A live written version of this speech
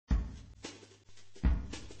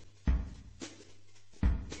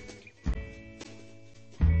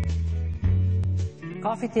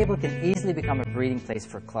Coffee table can easily become a breeding place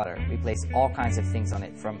for clutter. We place all kinds of things on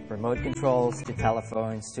it, from remote controls to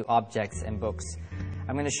telephones to objects and books.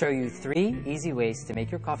 I'm going to show you 3 easy ways to make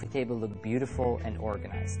your coffee table look beautiful and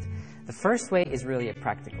organized. The first way is really a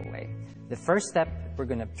practical way. The first step, we're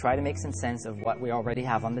going to try to make some sense of what we already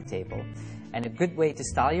have on the table. And a good way to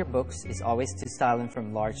style your books is always to style them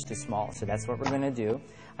from large to small. So that's what we're going to do.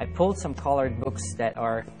 I pulled some colored books that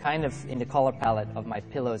are kind of in the color palette of my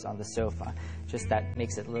pillows on the sofa. Just that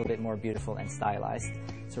makes it a little bit more beautiful and stylized.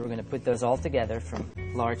 So we're going to put those all together from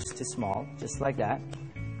large to small, just like that.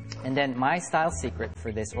 And then my style secret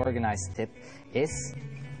for this organized tip is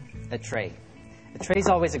a tray. A tray is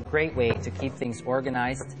always a great way to keep things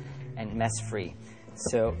organized and mess-free.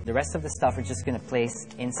 So the rest of the stuff we're just going to place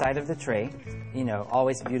inside of the tray. You know,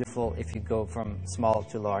 always beautiful if you go from small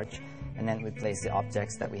to large. And then we place the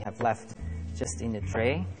objects that we have left just in the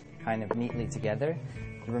tray, kind of neatly together.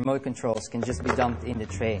 The remote controls can just be dumped in the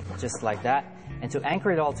tray, just like that. And to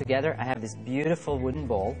anchor it all together, I have this beautiful wooden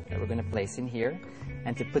bowl that we're going to place in here.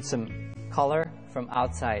 And to put some color from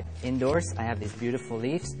outside indoors, I have these beautiful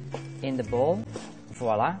leaves in the bowl.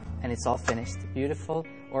 Voila, and it's all finished. Beautiful,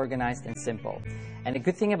 organized, and simple. And the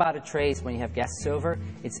good thing about a tray is when you have guests over,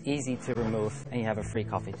 it's easy to remove and you have a free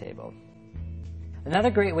coffee table.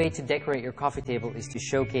 Another great way to decorate your coffee table is to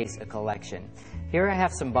showcase a collection. Here I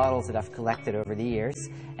have some bottles that I've collected over the years,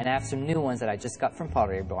 and I have some new ones that I just got from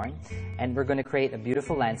Pottery Barn, and we're going to create a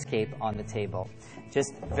beautiful landscape on the table.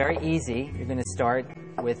 Just very easy. You're going to start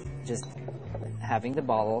with just having the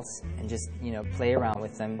bottles and just, you know, play around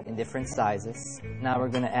with them in different sizes. Now we're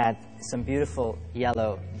going to add some beautiful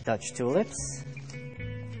yellow Dutch tulips.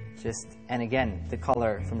 And again, the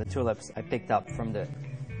color from the tulips I picked up from the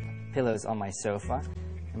pillows on my sofa,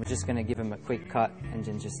 and we're just going to give them a quick cut and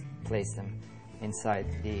then just place them inside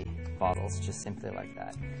the bottles, just simply like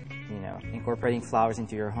that. You know, incorporating flowers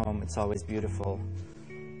into your home, it's always beautiful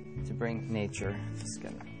to bring nature. Just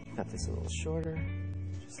going to cut this a little shorter,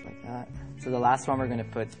 just like that. So the last one we're going to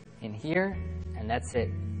put in here, and that's it.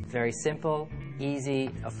 Very simple, easy,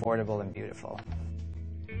 affordable, and beautiful.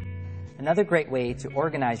 Another great way to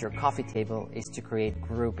organize your coffee table is to create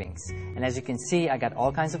groupings. And as you can see, I got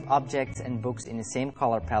all kinds of objects and books in the same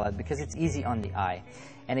color palette because it's easy on the eye.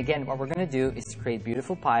 And again, what we're going to do is to create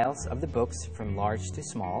beautiful piles of the books from large to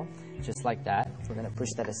small, just like that. We're going to push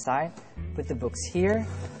that aside, put the books here,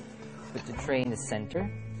 put the tray in the center,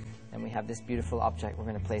 and we have this beautiful object we're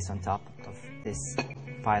going to place on top of this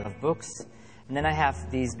pile of books. And then I have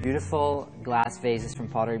these beautiful glass vases from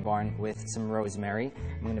Pottery Barn with some rosemary.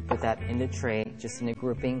 I'm going to put that in the tray, just in a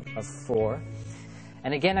grouping of 4.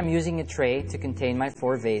 And again, I'm using a tray to contain my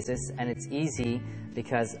 4 vases, and it's easy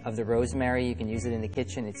because of the rosemary. You can use it in the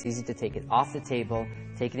kitchen. It's easy to take it off the table,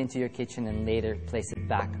 take it into your kitchen, and later place it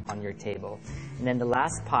back on your table. And then the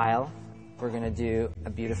last pile, we're going to do a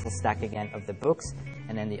beautiful stack again of the books,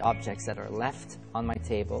 and then the objects that are left on my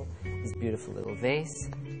table, this beautiful little vase,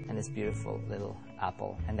 and this beautiful little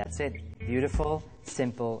apple. And that's it. Beautiful,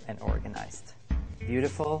 simple, and organized.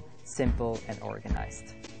 Beautiful, simple, and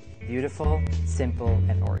organized. Beautiful, simple,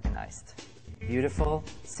 and organized. Beautiful,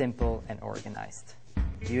 simple, and organized.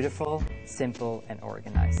 Beautiful, simple, and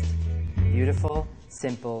organized. Beautiful,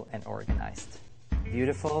 simple, and organized.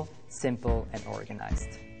 Beautiful, simple, and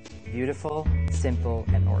organized. Beautiful, simple,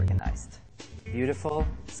 and organized. Beautiful,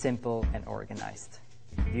 simple, and organized.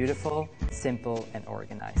 Beautiful, simple, and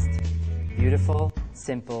organized. Beautiful,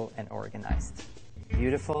 simple, and organized.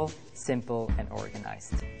 Beautiful, simple, and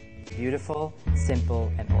organized. Beautiful,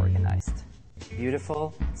 simple, and organized.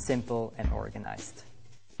 Beautiful, simple, and organized.